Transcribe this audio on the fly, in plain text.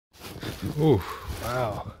Ooh,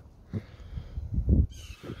 wow.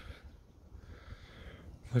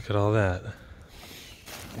 Look at all that.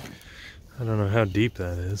 I don't know how deep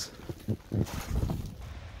that is.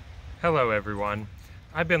 Hello everyone.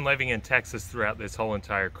 I've been living in Texas throughout this whole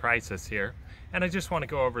entire crisis here, and I just want to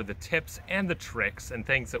go over the tips and the tricks and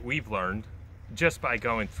things that we've learned just by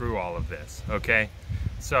going through all of this, okay?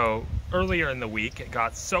 So earlier in the week it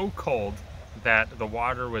got so cold that the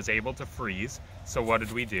water was able to freeze. So what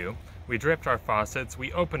did we do? We dripped our faucets,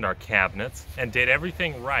 we opened our cabinets and did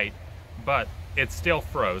everything right, but it still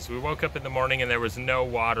froze. We woke up in the morning and there was no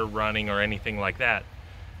water running or anything like that.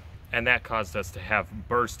 And that caused us to have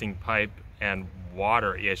bursting pipe and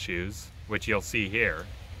water issues, which you'll see here.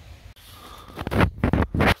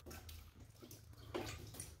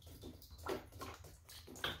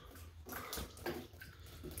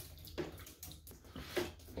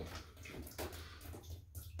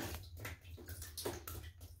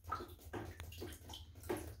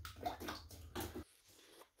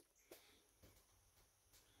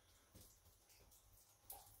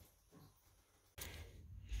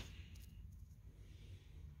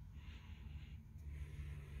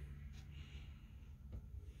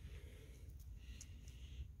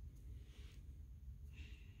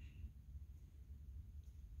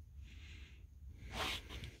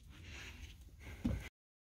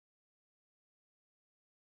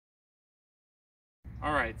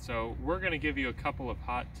 Alright, so we're going to give you a couple of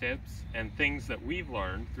hot tips and things that we've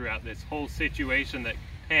learned throughout this whole situation that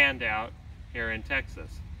panned out here in Texas.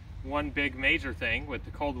 One big major thing with the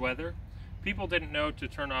cold weather, people didn't know to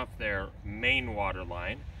turn off their main water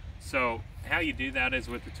line. So how you do that is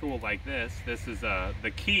with a tool like this. This is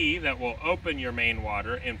the key that will open your main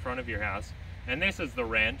water in front of your house. And this is the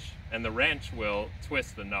wrench, and the wrench will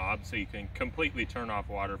twist the knob so you can completely turn off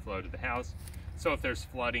water flow to the house. So if there's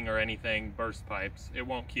flooding or anything, burst pipes, it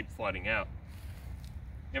won't keep flooding out.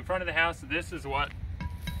 In front of the house, this is what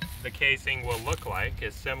the casing will look like.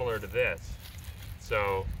 It's similar to this.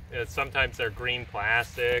 So sometimes they're green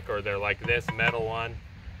plastic or they're like this metal one.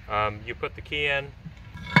 You put the key in.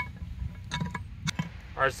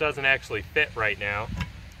 Ours doesn't actually fit right now.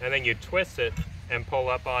 And then you twist it and pull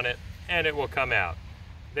up on it and it will come out.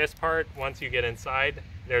 This part, once you get inside,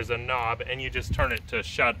 there's a knob and you just turn it to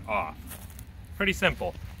shut off. Pretty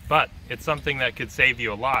simple, but it's something that could save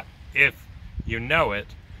you a lot if you know it,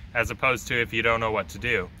 as opposed to if you don't know what to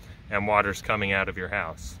do and water's coming out of your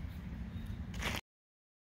house.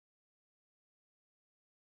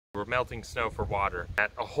 We're melting snow for water.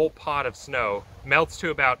 A whole pot of snow melts to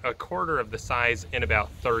about a quarter of the size in about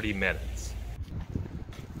 30 minutes.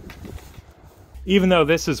 Even though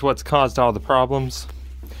this is what's caused all the problems,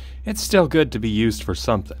 it's still good to be used for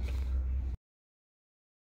something.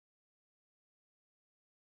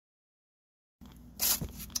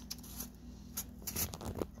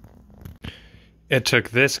 It took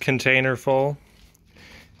this container full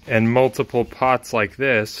and multiple pots like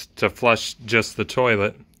this to flush just the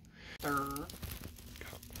toilet.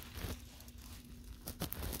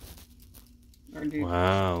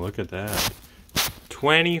 Wow, look at that.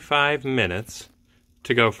 25 minutes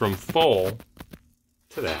to go from full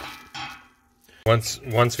to that.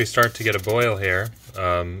 Once we start to get a boil here,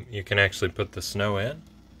 you can actually put the snow in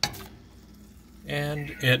and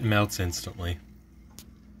it melts instantly.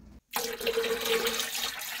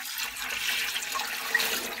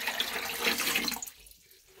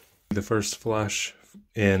 The first flush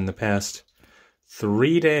in the past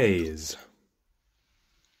 3 days.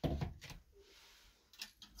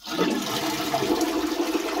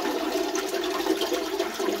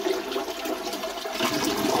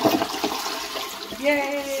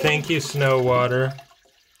 Yay! Thank you, snow water.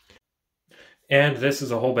 And this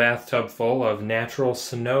is a whole bathtub full of natural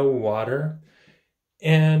snow water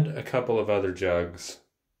and a couple of other jugs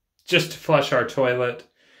just to flush our toilet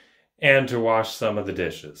and to wash some of the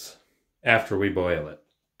dishes after we boil it.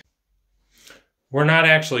 We're not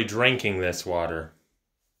actually drinking this water.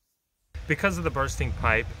 Because of the bursting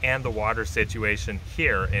pipe and the water situation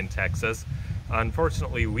here in Texas,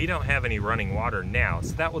 unfortunately we don't have any running water now,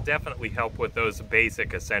 so that will definitely help with those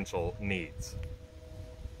basic essential needs.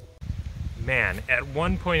 Man, at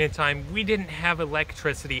one point in time we didn't have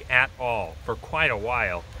electricity at all for quite a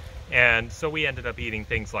while, and so we ended up eating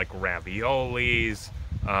things like raviolis.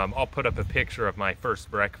 I'll put up a picture of my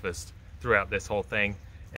first breakfast throughout this whole thing.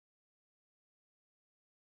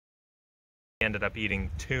 Ended up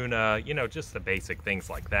eating tuna, you know, just the basic things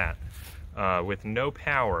like that. With no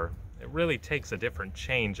power, it really takes a different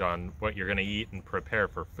change on what you're going to eat and prepare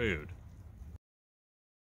for food.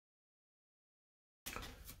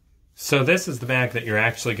 So this is the bag that you're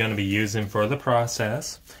actually going to be using for the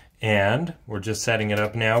process. And we're just setting it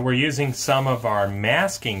up now. We're using some of our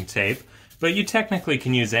masking tape, but you technically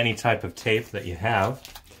can use any type of tape that you have.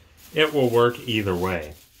 It will work either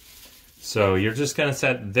way. So you're just going to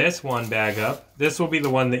set this one bag up. This will be the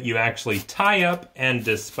one that you actually tie up and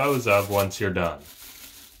dispose of once you're done.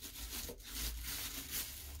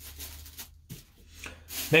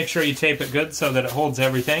 Make sure you tape it good so that it holds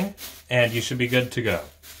everything, and you should be good to go.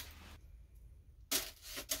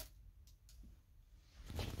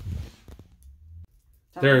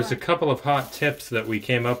 There's a couple of hot tips that we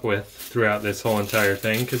came up with throughout this whole entire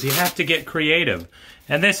thing, because you have to get creative.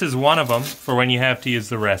 And this is one of them for when you have to use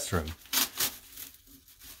the restroom.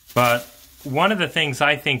 But one of the things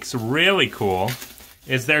I think is really cool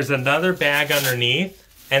is there's another bag underneath,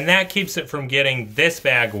 and that keeps it from getting this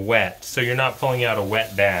bag wet, so you're not pulling out a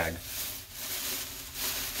wet bag.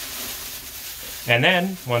 And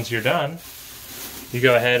then, once you're done, you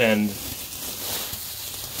go ahead and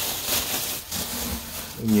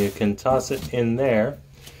you can toss it in there.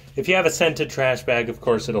 If you have a scented trash bag, of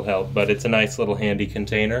course it'll help, but it's a nice little handy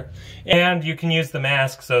container. And you can use the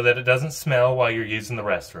mask so that it doesn't smell while you're using the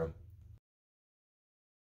restroom.